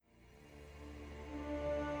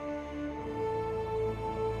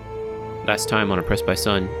Last time on Oppressed by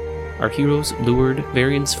Sun, our heroes lured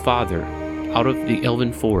Varian's father out of the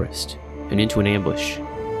Elven Forest and into an ambush.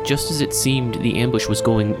 Just as it seemed the ambush was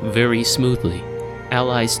going very smoothly,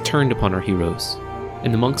 allies turned upon our heroes,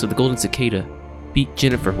 and the monks of the Golden Cicada beat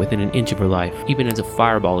Jennifer within an inch of her life, even as a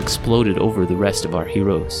fireball exploded over the rest of our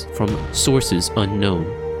heroes from sources unknown.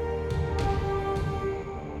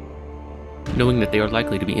 Knowing that they are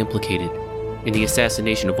likely to be implicated in the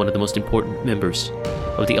assassination of one of the most important members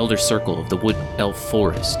of the Elder Circle of the Wood Elf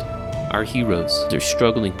Forest, our heroes are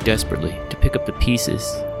struggling desperately to pick up the pieces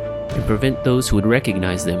and prevent those who would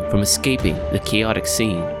recognize them from escaping the chaotic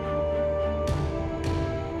scene.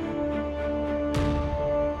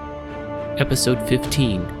 Episode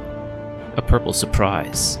 15, A Purple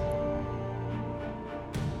Surprise.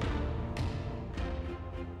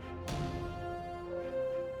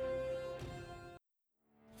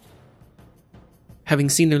 Having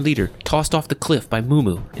seen their leader tossed off the cliff by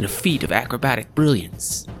Mumu in a feat of acrobatic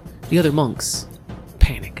brilliance, the other monks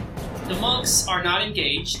panic. The monks are not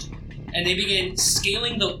engaged, and they begin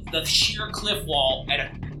scaling the sheer cliff wall at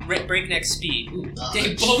a breakneck speed.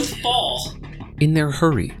 They both fall. In their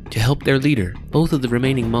hurry to help their leader, both of the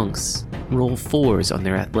remaining monks roll 4s on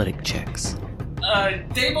their athletic checks.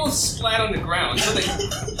 They both splat on the ground, so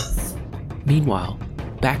they... Meanwhile,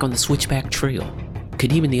 back on the Switchback Trail,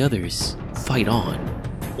 Kadeem and the others fight on.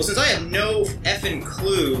 Well, since I have no effing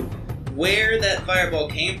clue where that fireball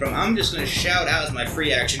came from, I'm just going to shout out as my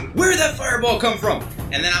free action, where did that fireball come from?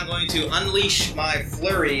 And then I'm going to unleash my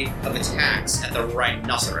flurry of attacks at the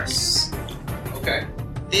rhinoceros. Okay.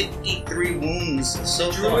 53 wounds so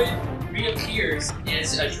Druid far. reappears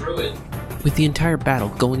as a druid. With the entire battle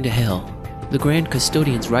going to hell, the Grand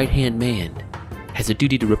Custodian's right-hand man has a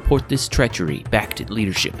duty to report this treachery back to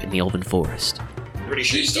leadership in the Elven Forest. Pretty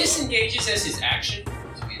sure He he's still disengages as his action,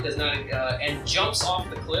 he does not, and jumps off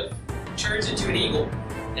the cliff, turns into an eagle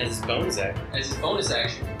as his bonus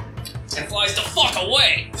action. and flies the fuck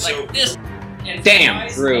away like this. And Damn,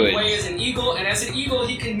 flies druid. away as an eagle, and as an eagle,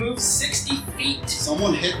 he can move 60 feet.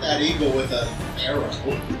 Someone hit that eagle with an arrow.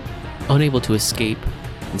 Unable to escape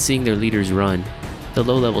and seeing their leaders run, the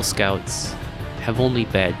low-level scouts have only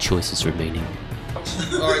bad choices remaining.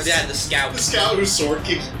 Or is that the scout? The scout whose sword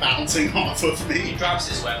keeps bouncing off of He me. drops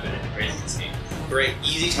his weapon and raises his hand. Great,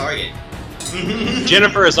 easy target.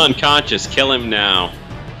 Jennifer is unconscious. Kill him now.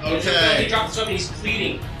 He Okay. drops his weapon, he's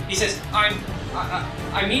pleading. He says,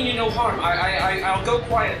 I mean you no harm. I'll go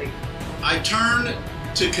quietly. I turn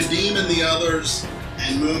to Kadeem and the others,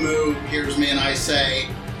 and Mumu hears me and I say,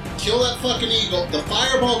 kill that fucking eagle. The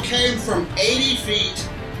fireball came from 80 feet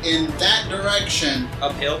in that direction,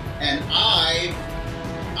 Uphill. and I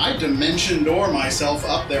dimension door myself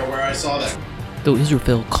up there where I saw that. Though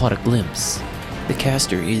Israfel caught a glimpse, the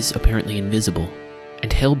caster is apparently invisible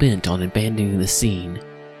and hell-bent on abandoning the scene.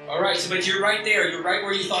 Alright, so but you're right there. You're right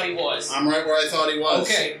where you thought he was. I'm right where I thought he was.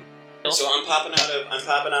 Okay. So I'm popping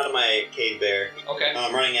out of my cave bear. Okay.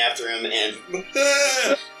 I'm running after him and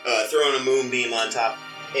throwing a moonbeam on top.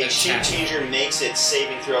 A shape changer makes it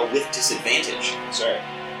saving throw with disadvantage. Sorry.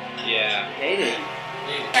 Yeah. Hate it.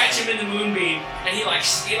 Catch him in the moonbeam, and he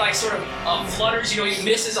sort of flutters. You know, he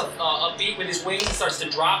misses a beat with his wings, starts to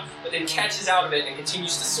drop, but then catches out of it and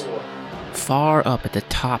continues to soar. Far up at the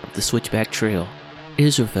top of the Switchback Trail,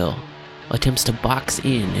 Israfel attempts to box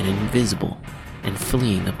in an invisible and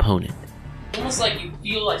fleeing opponent. Almost like you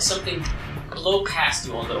feel like something blow past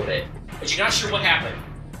you a little bit, but you're not sure what happened,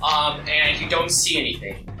 and you don't see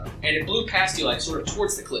anything, and it blew past you like sort of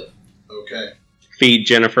towards the cliff. Okay. Feed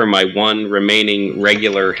Jennifer my one remaining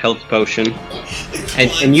regular health potion.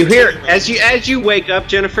 And you hear, as you wake up,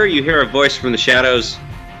 Jennifer, you hear a voice from the shadows.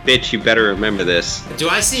 Bitch, you better remember this. Do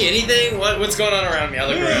I see anything? What's going on around me? I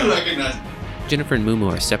look I around. recognize. Jennifer and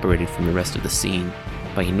Mumu are separated from the rest of the scene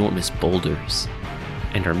by enormous boulders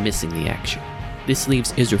and are missing the action. This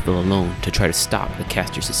leaves Israfel alone to try to stop the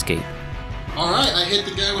caster's escape. Alright, I hit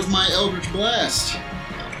the guy with my Eldritch Blast.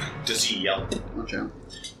 Does he yell? Watch out.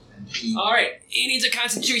 Alright, he needs a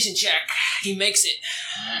concentration check. He makes it.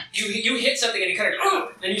 You hit something and he kind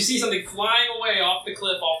of, and you see something flying away off the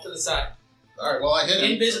cliff off to the side. Alright, well I hit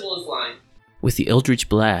him. Invisible and flying. With the Eldritch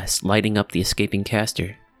Blast lighting up the escaping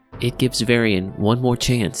caster, it gives Varian one more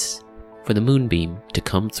chance for the moonbeam to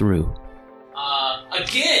come through.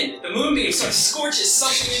 Again, the moonbeam sort of scorches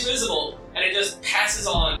something invisible, and it just passes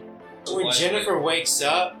on. When Jennifer wakes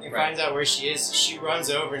up and finds out where she is, she runs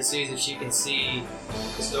over and sees if she can see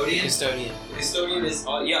Custodian? Custodian. The custodian is,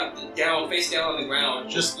 down, face down on the ground,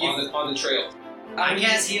 just on the trail. He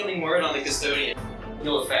has healing word on the custodian.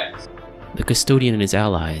 No effect. The custodian and his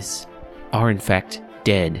allies are in fact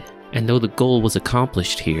dead, and though the goal was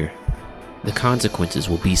accomplished here, the consequences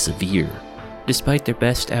will be severe. Despite their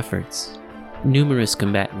best efforts, numerous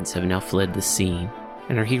combatants have now fled the scene,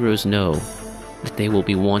 and our heroes know that they will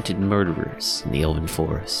be wanted murderers in the Elven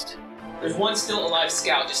Forest. There's one still alive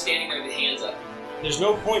scout just standing there with hands up. There's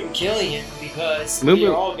no point in killing him because Mumu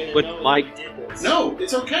we're all gonna would know like- that we did this. No,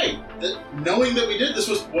 it's okay. Knowing that we did this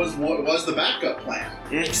was the backup plan.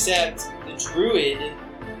 Except the druid,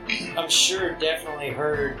 I'm sure, definitely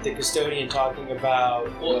heard the custodian talking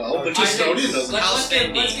about. Well, the I custodian think- doesn't.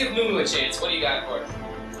 let's give Mumu a chance. What do you got for us?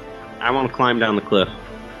 I want to climb down the cliff.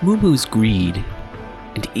 Mumu's greed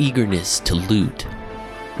and eagerness to loot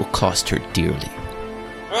will cost her dearly.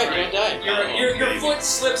 Alright, you're gonna die. Your foot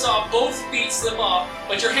slips off, both feet slip off,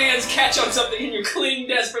 but your hands catch on something and you cling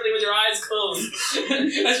desperately with your eyes closed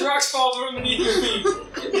as rocks fall from beneath your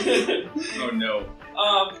feet. Oh no.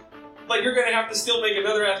 But you're gonna have to still make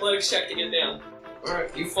another athletics check to get down.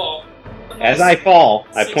 Alright, you fall. As I fall,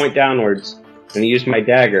 I point downwards and use my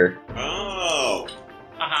dagger Oh.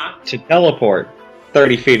 to teleport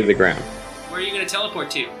 30 feet to the ground, Where are you gonna teleport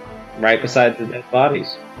to? right beside the dead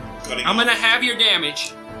bodies. I'm gonna have your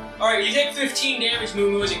damage. Alright, you take 15 damage,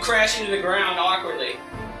 Mumu, as you crash into the ground awkwardly.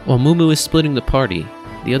 While Mumu is splitting the party,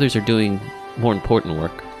 the others are doing more important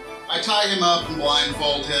work. I tie him up and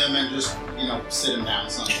blindfold him and just, sit him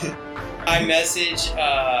down somewhere. I message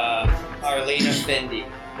Arlena Fendi.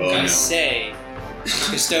 Oh, I no. say, the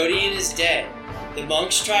custodian is dead. The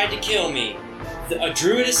monks tried to kill me. A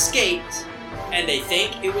druid escaped, and they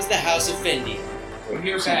think it was the House of Fendi.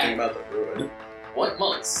 You're Something back. about the druid. What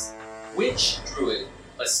monks? Which druid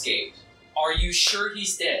escaped? Are you sure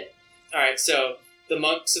he's dead? Alright, so the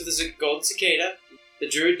monks of the Golden Cicada, the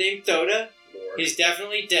druid named Thoda, Lord. he's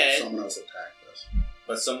definitely dead. Someone else attacked us.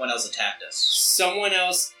 But someone else attacked us. Someone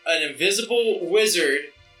else, an invisible wizard,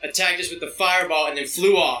 attacked us with a fireball and then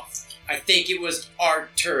flew off. I think it was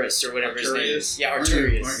Arcturus or whatever his name is. Arturius? Yeah, Aren't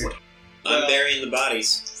Arcturus. you- I'm burying the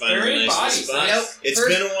bodies. Find Burying a nice bodies, spot. nope. It's First-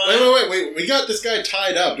 been a while. Wait. We got this guy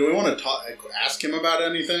tied up. Do we want to ask him about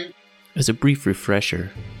anything? As a brief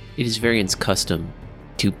refresher, it is Varian's custom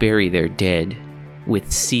to bury their dead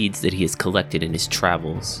with seeds that he has collected in his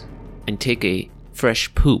travels, and take a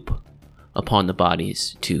fresh poop upon the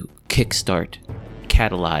bodies to kickstart,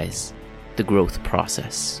 catalyze the growth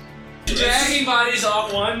process. Dragging bodies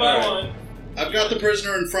off one by one. I've got the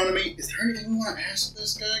prisoner in front of me. Is there anything we want to ask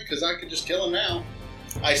this guy? Because I could just kill him now.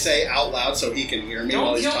 I say out loud so he can hear me while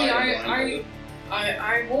Don't he's kill me, tied and blindfolded.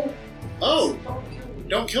 I won't. Oh, Don't kill me.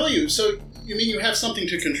 don't kill you. So you mean you have something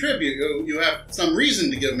to contribute? You have some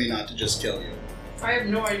reason to give me not to just kill you. I have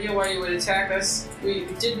no idea why you would attack us. We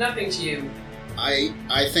did nothing to you.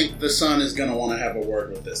 I think the sun is going to want to have a word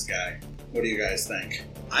with this guy. What do you guys think?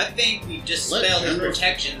 I think we just Let spell his Henry-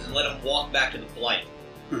 protections and let him walk back to the Blight.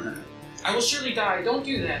 I will surely die. Don't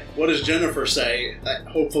do that. What does Jennifer say?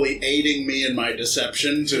 Hopefully aiding me in my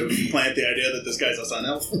deception to plant the idea that this guy's a sun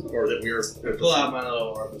elf? Or that we're... I pull out my little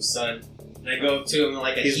orb of sun, and I go up to him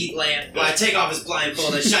like a He's- heat lamp. Well, I take off his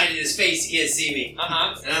blindfold, I shine in his face, he can't see me.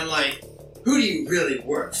 And I'm like, who do you really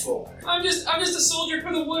work for? I'm just a soldier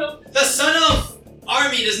for the Wood. The Sun Elf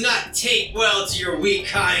army does not take well to your weak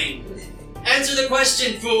kind. Answer the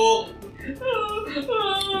question, fool!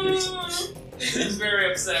 He's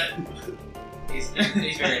very upset. He's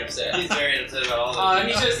very upset. He's very upset about all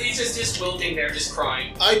this. He's just wilting there, just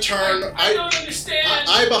crying. I turn... I don't understand.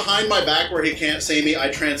 I behind my back where he can't see me, I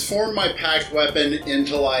transform my packed weapon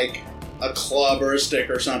into like a club or a stick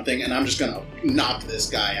or something, and I'm just gonna knock this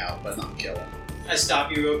guy out, but not kill him. I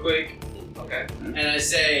stop you real quick, Okay. and I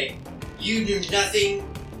say, you knew nothing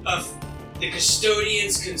of the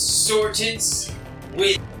custodian's consortance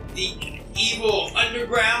with the evil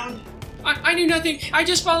underground? I knew nothing. I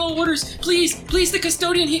just follow orders. Please, the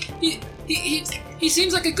custodian. He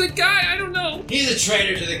seems like a good guy. I don't know. He's a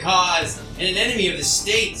traitor to the cause and an enemy of the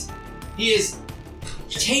state. He has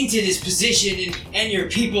tainted his position and your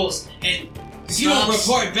people's, and if you don't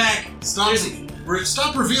report back,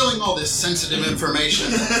 Stop revealing all this sensitive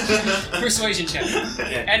information. Persuasion check.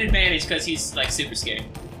 At advantage because he's like super scared.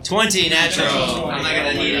 20 natural. I'm not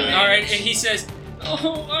gonna need it. All right, and he says,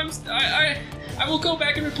 "Oh, I will go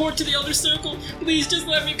back and report to the Elder Circle. Please, just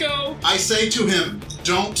let me go." I say to him,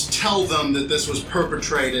 don't tell them that this was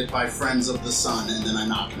perpetrated by Friends of the Sun, and then I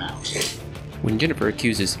knock him out. When Jennifer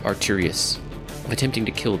accuses Arturius of attempting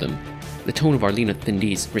to kill them, the tone of Arlena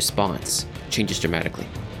Thindy's response changes dramatically.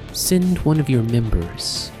 Send one of your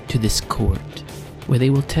members to this court, where they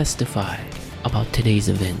will testify about today's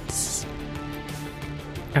events.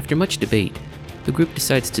 After much debate, the group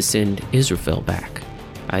decides to send Israfel back,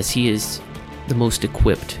 as he is the most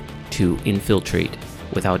equipped to infiltrate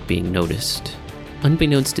without being noticed.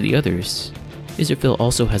 Unbeknownst to the others, Israfil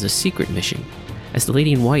also has a secret mission, as the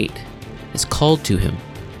Lady in White has called to him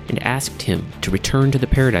and asked him to return to the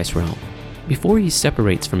Paradise Realm. Before he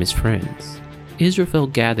separates from his friends,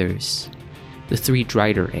 Israfil gathers the 3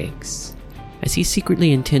 Drider eggs, as he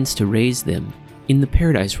secretly intends to raise them in the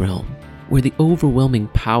Paradise Realm, where the overwhelming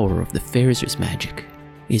power of the Ferzer's magic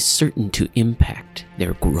is certain to impact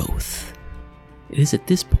their growth. It is at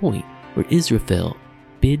this point where Israfil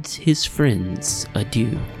bids his friends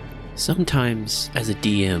adieu. Sometimes, as a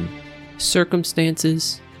DM,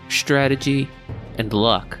 circumstances, strategy, and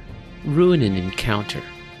luck ruin an encounter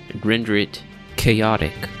and render it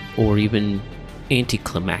chaotic or even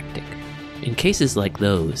anticlimactic. In cases like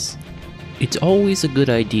those, it's always a good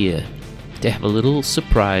idea to have a little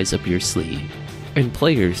surprise up your sleeve. And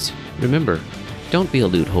players, remember, don't be a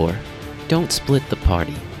loot whore. Don't split the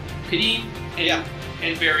party. Kadeem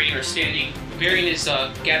and Varian are standing. Varian is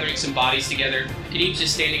gathering some bodies together. Kadeem's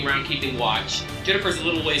just standing around keeping watch. Jennifer's a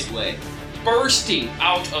little ways away. Bursting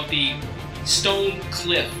out of the stone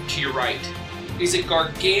cliff to your right is a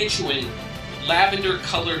gargantuan,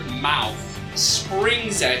 lavender-colored mouth.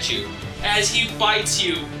 Springs at you. As he bites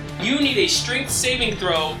you, you need a strength saving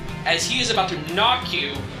throw as he is about to knock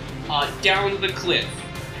you down the cliff.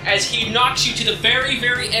 As he knocks you to the very,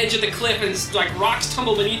 very edge of the cliff and like rocks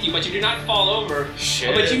tumble beneath you, but you do not fall over.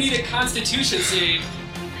 Shit. But you need a constitution save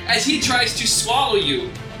as he tries to swallow you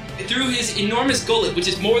through his enormous gullet, which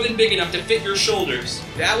is more than big enough to fit your shoulders.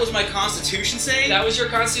 That was my constitution save? That was your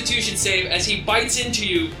constitution save as he bites into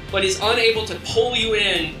you, but is unable to pull you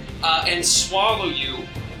in and swallow you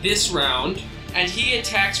this round. And he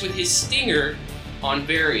attacks with his stinger on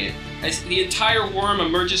Varian as the entire worm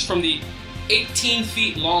emerges from the 18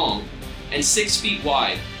 feet long and 6 feet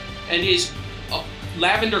wide, and is a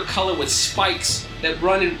lavender color with spikes that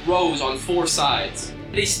run in rows on 4 sides.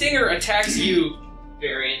 The stinger attacks you,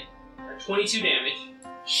 Varian, for 22 damage.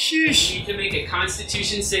 You need to make a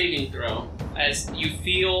constitution saving throw as you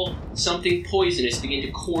feel something poisonous begin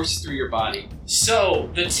to course through your body. So,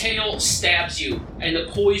 the tail stabs you, and the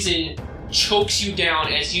poison chokes you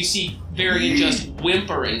down as you see Varian just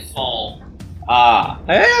whimper and fall.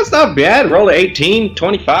 Hey, that's not bad. Roll a 18,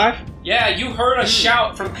 25. Yeah, you heard a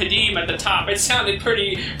shout from Kadeem at the top. It sounded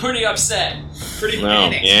pretty upset. Pretty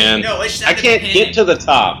panicked. Man. No, it's I can't get to the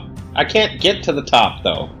top. I can't get to the top,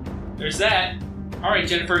 though. There's that. Alright,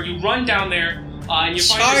 Jennifer, you run down there, and you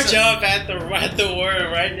find Charge yourself... up at the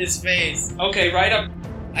worm right in his face. Okay, right up.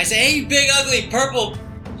 I say, hey, you big ugly purple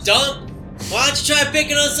dump. Why don't you try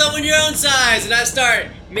picking on someone your own size? And I start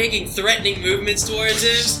making threatening movements towards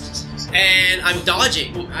him. And I'm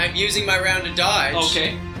dodging. I'm using my round to dodge.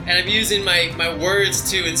 Okay. And I'm using my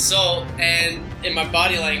words to insult and in my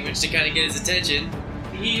body language to kind of get his attention.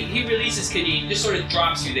 He releases Kadeem, just sort of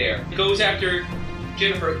drops you there. Goes after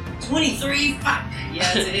Jennifer. 23, fuck.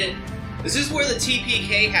 Yeah, that's a hit. This is where the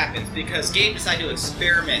TPK happens because Gabe decided to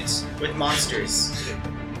experiment with monsters.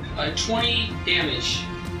 20 damage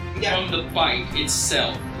from the bite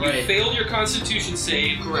itself. Right. You failed your constitution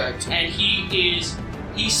save. Correct. And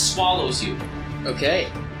he swallows you.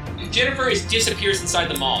 Okay. Jennifer disappears inside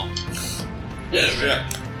the mall. Yeah.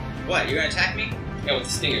 What, you're gonna attack me? Yeah, with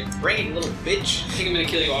the stinger. Bring it, you little bitch. I think I'm gonna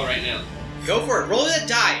kill you all right now. Go for it. Roll that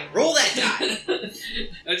die. Roll that die.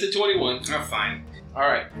 That's a 21. Oh, fine.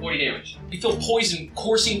 Alright, 40 damage. You feel poison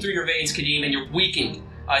coursing through your veins, Kadeem, and you're weakening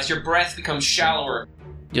as your breath becomes shallower.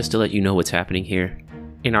 Just to let you know what's happening here,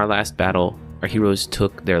 in our last battle, our heroes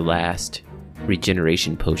took their last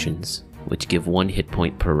regeneration potions, which give 1 hit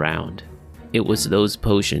point per round. It was those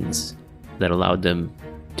potions that allowed them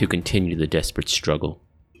to continue the desperate struggle.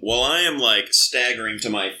 While I am, staggering to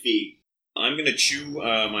my feet, I'm gonna chew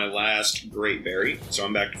my last great berry, so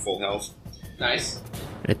I'm back to full health. Nice.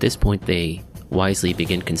 At this point, they wisely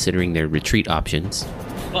begin considering their retreat options.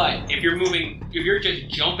 But if you're just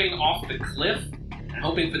jumping off the cliff and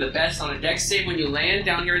hoping for the best on a dex save when you land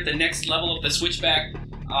down here at the next level of the switchback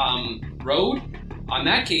road, on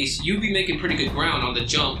that case, you'd be making pretty good ground on the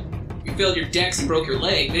jump. If you failed your dex and broke your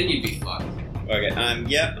leg, then you'd be fucked. Okay, I'm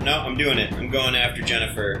doing it. I'm going after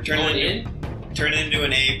Jennifer. Going in? Turn into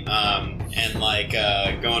an ape,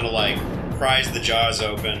 and going to prise the jaws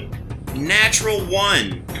open. Natural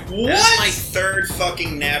 1. What? That's my 3rd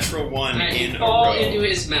fucking natural 1 And in you a fall row. into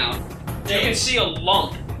his mouth. You can see a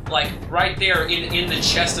lump, right there in the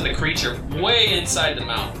chest of the creature, way inside the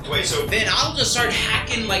mouth. Wait, so then I'll just start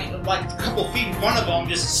hacking a couple feet in front of them,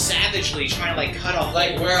 just savagely trying to cut off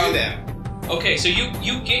through them. Okay, so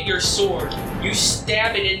you get your sword, you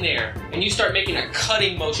stab it in there, and you start making a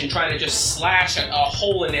cutting motion, trying to just slash a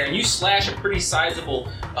hole in there, and you slash a pretty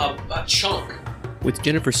sizable chunk. With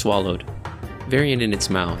Jennifer swallowed, Varian in its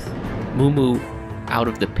mouth, Mumu out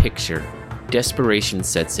of the picture. Desperation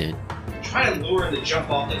sets in. Try to lure him to jump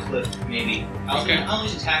off the cliff, maybe. I'll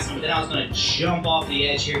use attacks him, but then I was going to jump off the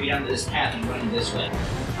edge here, get down to this path, and run this way.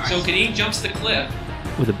 So Kadeem jumps the cliff.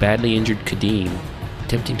 With a badly injured Kadeem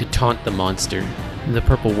attempting to taunt the monster, the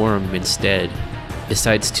purple worm instead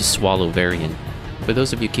decides to swallow Varian. For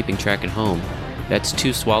those of you keeping track at home, that's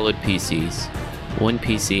 2 swallowed PCs, 1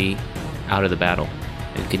 PC out of the battle,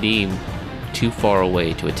 and Kadeem too far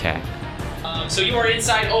away to attack. So you are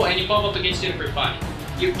inside. Oh, and you bump up against Jennifer's body.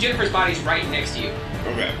 Jennifer's body's right next to you.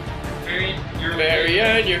 Okay. Varian, you're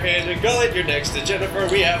Marianne, your hands are gullet, you're next to Jennifer,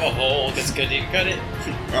 we have a hole, cause Kadeem cut it.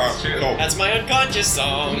 Cool. That's my unconscious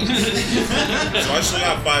song. So I still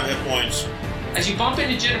got 5 hit points. As you bump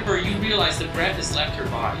into Jennifer, you realize the breath has left her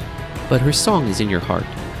body. But her song is in your heart.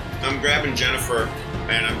 I'm grabbing Jennifer,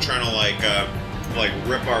 and I'm trying to like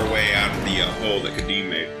rip our way out of the hole that Kadeem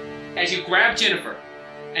made. As you grab Jennifer,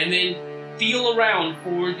 and then feel around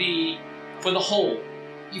for the hole,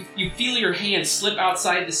 you feel your hand slip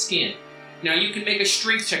outside the skin. Now you can make a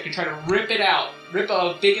strength check to try to rip it out, rip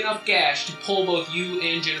a big enough gash to pull both you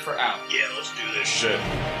and Jennifer out. Yeah, let's do this shit.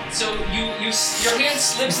 So your hand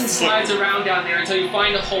slips and slides around down there until you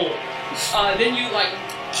find a hole. Then you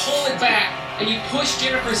pull it back and you push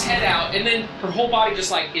Jennifer's head out, and then her whole body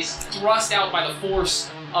just is thrust out by the force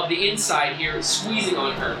of the inside here, squeezing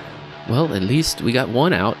on her. Well, at least we got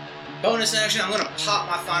one out. Bonus action, I'm going to pop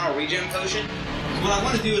my final regen potion. What I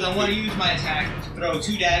want to do is I want to use my attack to throw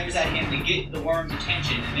 2 daggers at him to get the worm's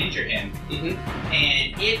attention and injure him. Mm-hmm.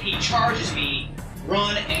 And if he charges me,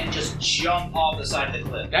 run and just jump off the side of the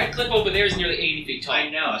cliff. That cliff over there is nearly 80 feet tall. I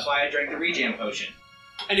know, that's why I drank the regen potion.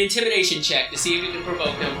 An intimidation check to see if you can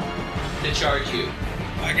provoke him to charge you.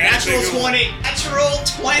 Natural 20! Natural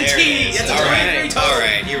 20! That's a 23 total.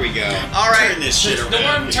 Alright, here we go. Alright. Turn this shit around. The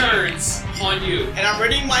worm turns on you. And I'm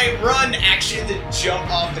ready my run action to jump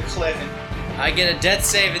off the cliff. I get a death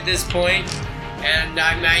save at this point, and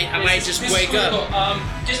I might just This is wake up.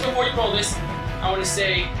 critical. Just before you roll this, I want to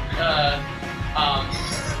say,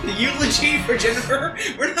 The eulogy for Jennifer?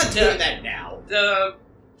 We're not doing that now.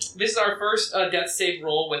 This is our first death save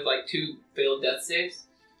roll with 2 failed death saves.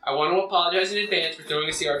 I want to apologize in advance for throwing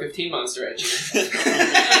a CR-15 monster at you.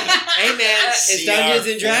 Hey man, it's Dungeons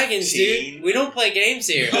and Dragons, dude. We don't play games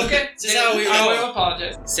here. Okay, This is how we I roll. want to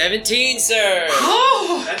apologize. 17, sir.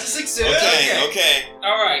 Oh, That's a success. Okay.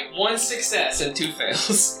 all right, 1 success and 2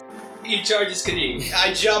 fails. He charges Kadeem.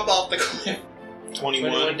 I jump off the cliff.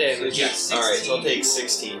 21 damage. Yeah, Alright, so I'll 16. take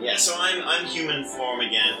 16. Yeah, so I'm human form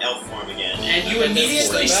again, elf form again. And you And then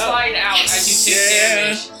immediately 40. slide out as you take Yeah.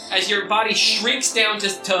 damage, as your body shrinks down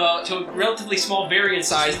to a relatively small variant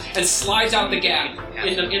size and slides out the gap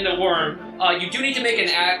in the worm. You do need to make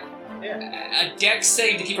a dex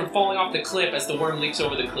save to keep from falling off the cliff as the worm leaps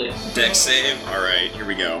over the cliff. Dex save. Alright, here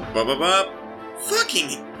we go. Bup.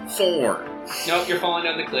 Fucking 4. Nope, you're falling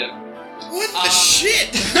down the cliff. What the shit?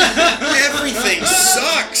 Everything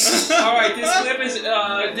sucks. All right,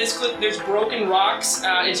 this cliff. There's broken rocks,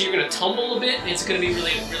 and so you're gonna tumble a bit. And it's gonna be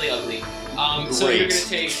really, really ugly. So you're Great. gonna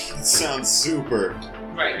take. That sounds super.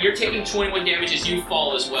 Right, you're taking 21 damage as you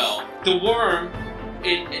fall as well. The worm,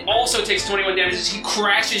 it also takes 21 damage as he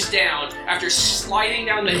crashes down after sliding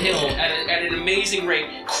down the hill at an amazing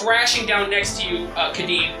rate, crashing down next to you,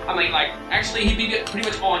 Kadeem. Actually, he'd be pretty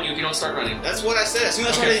much on you if you don't start running. That's what I said. As soon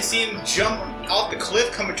as I see him jump off the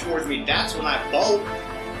cliff coming towards me, that's when I bolt.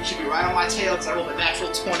 He should be right on my tail because I rolled a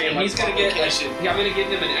natural 20 And on he's my gonna get. provocation. I'm gonna give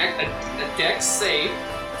him a dex save.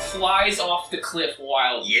 Flies off the cliff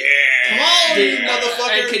wildly. Yeah. Come on, you And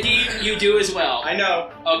motherfucker! Kadeem, you do as well. I know.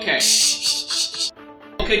 Okay.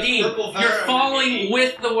 Kadeem, Purple you're worm. falling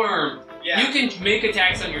with the worm. Yeah. You can make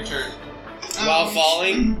attacks on your turn While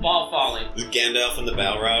falling. while falling. With Gandalf and the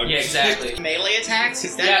Balrog. Yeah, exactly. Melee attacks?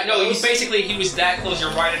 Is that Yeah, no, close? he was that close.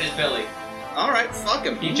 You're right at his belly. Alright, fuck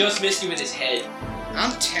him. He just missed you with his head.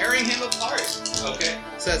 I'm tearing him apart. Okay.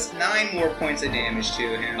 So that's 9 more points of damage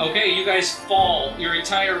to him. Okay, you guys fall your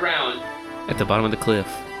entire round. At the bottom of the cliff,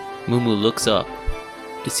 Mumu looks up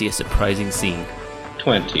to see a surprising scene.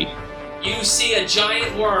 20. You see a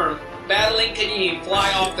giant worm battling Kadeem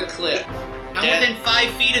fly off the cliff. I'm within 5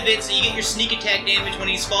 feet of it, so you get your sneak attack damage when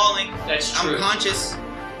he's falling. That's true. I'm conscious.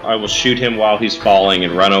 I will shoot him while he's falling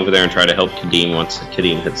and run over there and try to help Kadeem once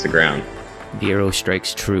Kadeem hits the ground. The arrow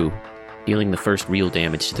strikes true, dealing the first real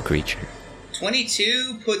damage to the creature.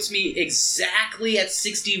 22 puts me exactly at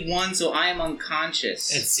 61, so I am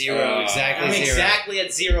unconscious. It's 0, exactly I'm 0. exactly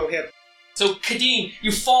at 0 hit. So Kadeem,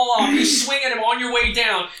 you fall off, you swing at him on your way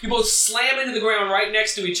down, you both slam into the ground right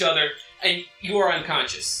next to each other, and you are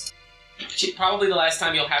unconscious. Probably the last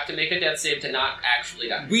time you'll have to make a death save to not actually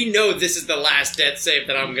die. We know this is the last death save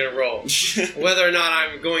that I'm gonna roll. Whether or not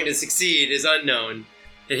I'm going to succeed is unknown.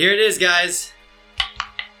 And here it is, guys.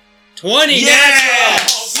 20 natural!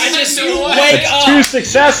 I just wake up! 2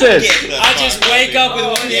 successes! I just wake up with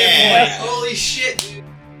 1 hit point. Holy shit, dude.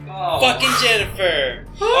 Oh. Fucking Jennifer.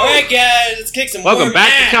 Alright, guys, let's kick some Welcome warm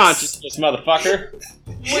back ass. to consciousness, motherfucker.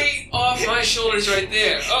 Weight off my shoulders right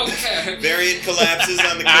there. Okay. Variant collapses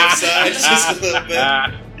on the cliffside just a little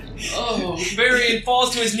bit. Oh, Varian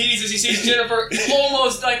falls to his knees as he sees Jennifer.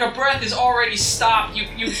 Almost like her breath is already stopped.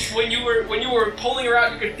 When you were pulling her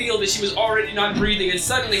out, you could feel that she was already not breathing, and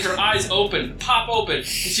suddenly her eyes pop open, and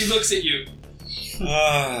she looks at you.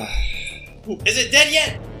 Is it dead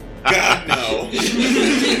yet? God, no.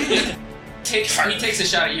 He takes a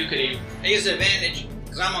shot at you, Kadeem. I use advantage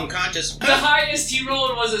because I'm unconscious. The highest he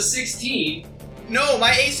rolled was a 16. No,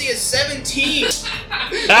 my AC is 17. He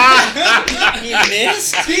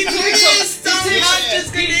missed? He missed so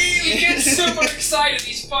much. He gets super excited.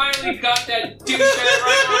 He's finally got that douchebag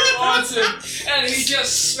right where he wants him, and he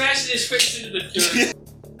just smashes his face into the dirt.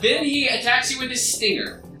 Then he attacks you with his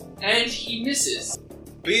stinger, and he misses.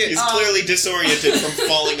 He's clearly disoriented from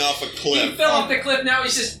falling off a He cliff. fell off the cliff. Now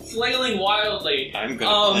he's just flailing wildly. I'm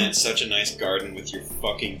gonna plant such a nice garden with your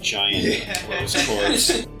fucking giant rose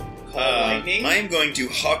corpse. Lightning? I'm going to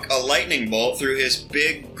huck a lightning bolt through his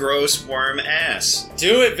big, gross worm ass.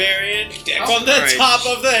 Do it, Varian. From the Alright. top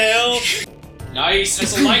of the hill. Nice.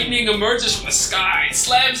 As lightning emerges from the sky, it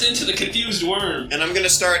slams into the confused worm. And I'm gonna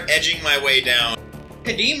start edging my way down.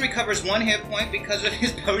 Kadeem recovers 1 hit point because of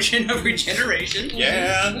his potion of regeneration.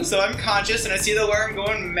 Yeah. So I'm conscious and I see the worm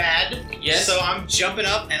going mad. Yes. So I'm jumping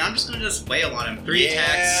up and I'm just gonna wail on him. 3 Yeah.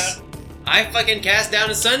 attacks. I fucking cast down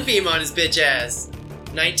a sunbeam on his bitch ass.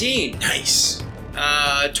 19. Nice.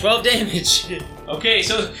 12 damage. Okay,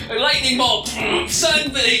 so a lightning bolt,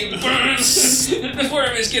 sunbeam, the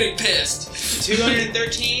worm is getting pissed.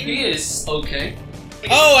 213. He is okay.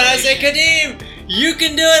 Oh, and I say, Kadeem, you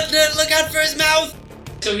can do it. Look out for his mouth.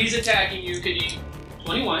 So he's attacking you. Could you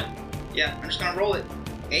 21? Yeah, I'm just gonna roll it.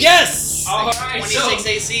 8. Yes. All right. 26 So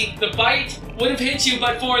AC. the bite would have hit you,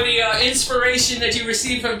 but for the inspiration that you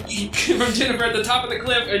received from Jennifer at the top of the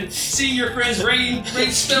cliff, and seeing your friends rain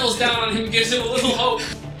spells down on him gives him a little hope.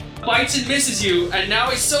 Bites and misses you, and now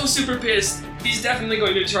he's so super pissed. He's definitely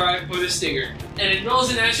going to try for the stinger, and it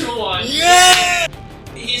rolls a natural 1. Yeah.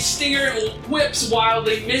 His stinger whips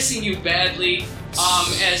wildly, missing you badly,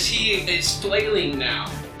 as he is flailing now.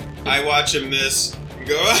 I watch him miss and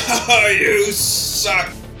go, oh, you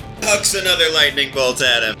suck. Hucks another lightning bolt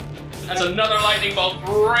at him. As another lightning bolt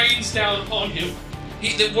rains down upon him.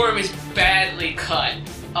 The worm is badly cut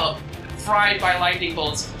up, fried by lightning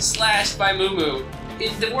bolts, slashed by Moo.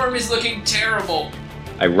 The worm is looking terrible.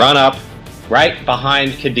 I run up, right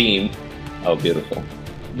behind Kadeem. Oh, beautiful.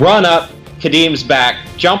 Run up Kadeem's back,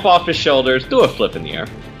 jump off his shoulders, do a flip in the air,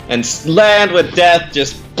 and land with death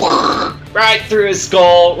just right through his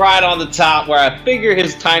skull, right on the top where I figure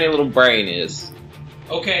his tiny little brain is.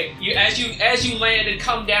 Okay, as you land and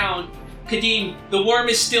come down, Kadeem, the worm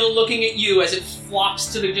is still looking at you as it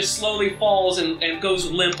flops just slowly falls and goes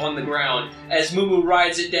limp on the ground as Moo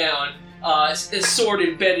rides it down, a sword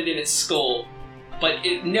embedded in its skull. But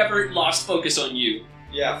it never lost focus on you.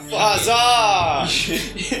 Yeah. Huzzah!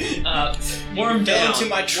 Worm down. Into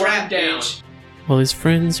my trap, Worm down. bitch. While his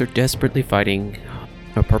friends are desperately fighting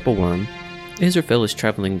a purple worm, Israfel is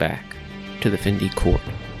traveling back to the Fendi court.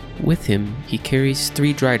 With him, he carries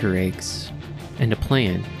 3 Drider eggs and a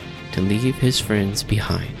plan to leave his friends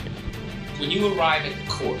behind. When you arrive at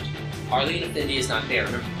the court, Arlene Fendi is not there.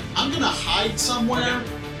 Remember? I'm gonna hide somewhere.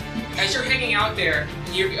 As you're hanging out there,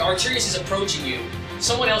 Arterius is approaching you.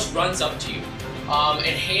 Someone else runs up to you and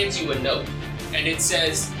hands you a note. And it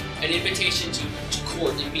says, an invitation to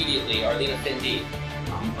court immediately, Arlene Fendi.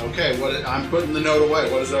 Okay, I'm putting the note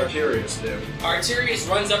away. What does Arterius do? Arterius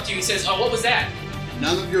runs up to you and says, oh, what was that?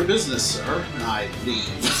 None of your business, sir. And I leave.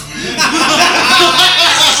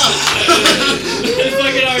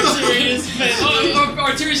 Fucking Arterius.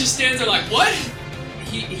 Arterius just stands there like, what?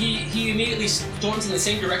 He immediately storms in the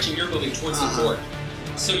same direction you're moving towards the court.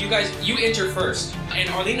 So you enter first, and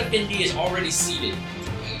Arlene Fendi is already seated.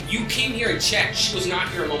 You came here and checked. She was not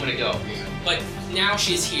here a moment ago, but now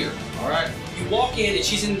she's here. All right. You walk in and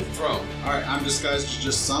she's in the throne. All right. I'm disguised as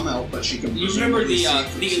just some elf, but she can. You remember the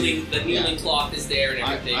presumably see- kneeling cloth is there and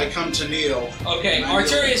everything. I come to kneel. Okay, and I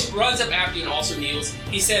Arterius runs up after you and also kneels.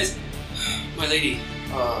 He says, my lady,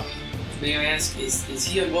 may I ask, is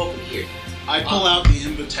he unwelcome here? I pull out the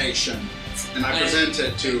invitation and I present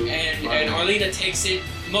it to. And Arlena takes it,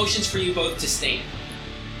 motions for you both to stand.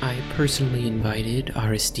 I personally invited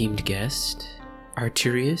our esteemed guest.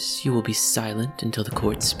 Arturius, you will be silent until the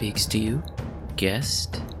court speaks to you.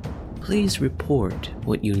 Guest, please report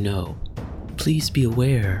what you know. Please be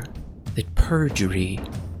aware that perjury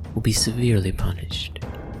will be severely punished.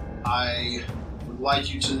 I would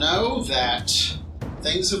like you to know that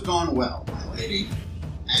things have gone well, my lady,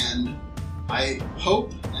 and I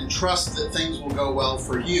hope and trust that things will go well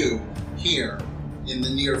for you here in the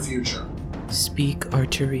near future. Speak,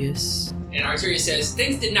 Arturius. And Arturius says,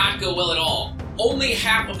 things did not go well at all. Only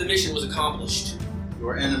half of the mission was accomplished.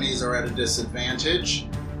 Your enemies are at a disadvantage,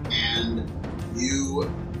 and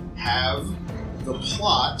you have the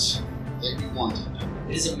plot that you wanted.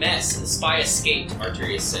 It is a mess. The spy escaped,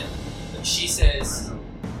 Arturius said. And she says,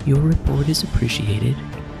 Your report is appreciated.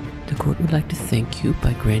 The court would like to thank you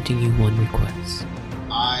by granting you one request.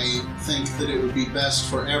 I think that it would be best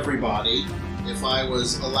for everybody if I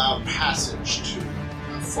was allowed passage to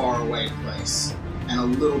a faraway place and a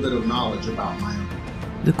little bit of knowledge about my own.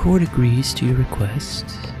 The court agrees to your request.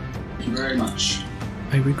 Thank you very much.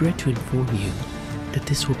 I regret to inform you that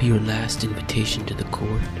this will be your last invitation to the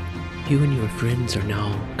court. You and your friends are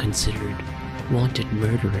now considered wanted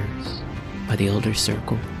murderers by the Elder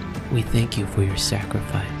Circle. We thank you for your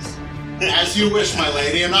sacrifice. As you wish, my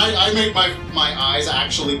lady, and I make my eyes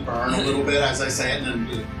actually burn a little bit as I say it, and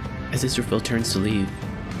then... As Israfel turns to leave,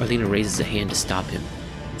 Arlena raises a hand to stop him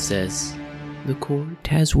and says, The court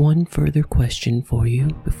has one further question for you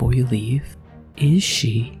before you leave. Is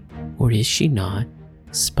she, or is she not,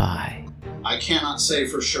 a spy? I cannot say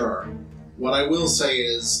for sure. What I will say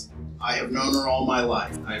is, I have known her all my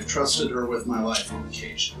life. I have trusted her with my life on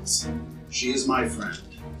occasions. She is my friend.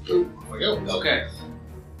 Ooh, off I go. okay.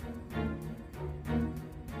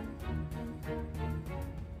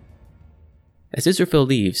 As Israfel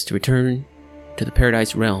leaves to return to the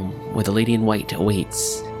Paradise Realm where the Lady in White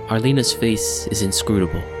awaits, Arlena's face is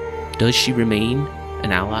inscrutable. Does she remain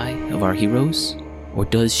an ally of our heroes? Or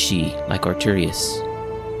does she, like Arturius,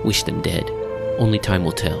 wish them dead? Only time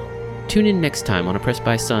will tell. Tune in next time on Oppressed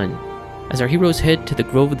by Sun as our heroes head to the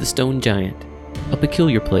Grove of the Stone Giant, a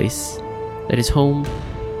peculiar place that is home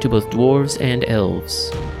to both dwarves and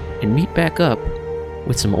elves, and meet back up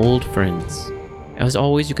with some old friends. As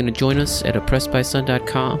always, you can join us at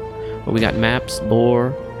oppressedbysun.com, where we got maps,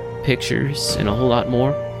 lore, pictures, and a whole lot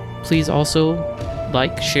more. Please also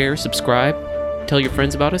like, share, subscribe, tell your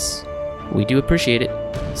friends about us. We do appreciate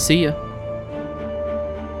it. See ya.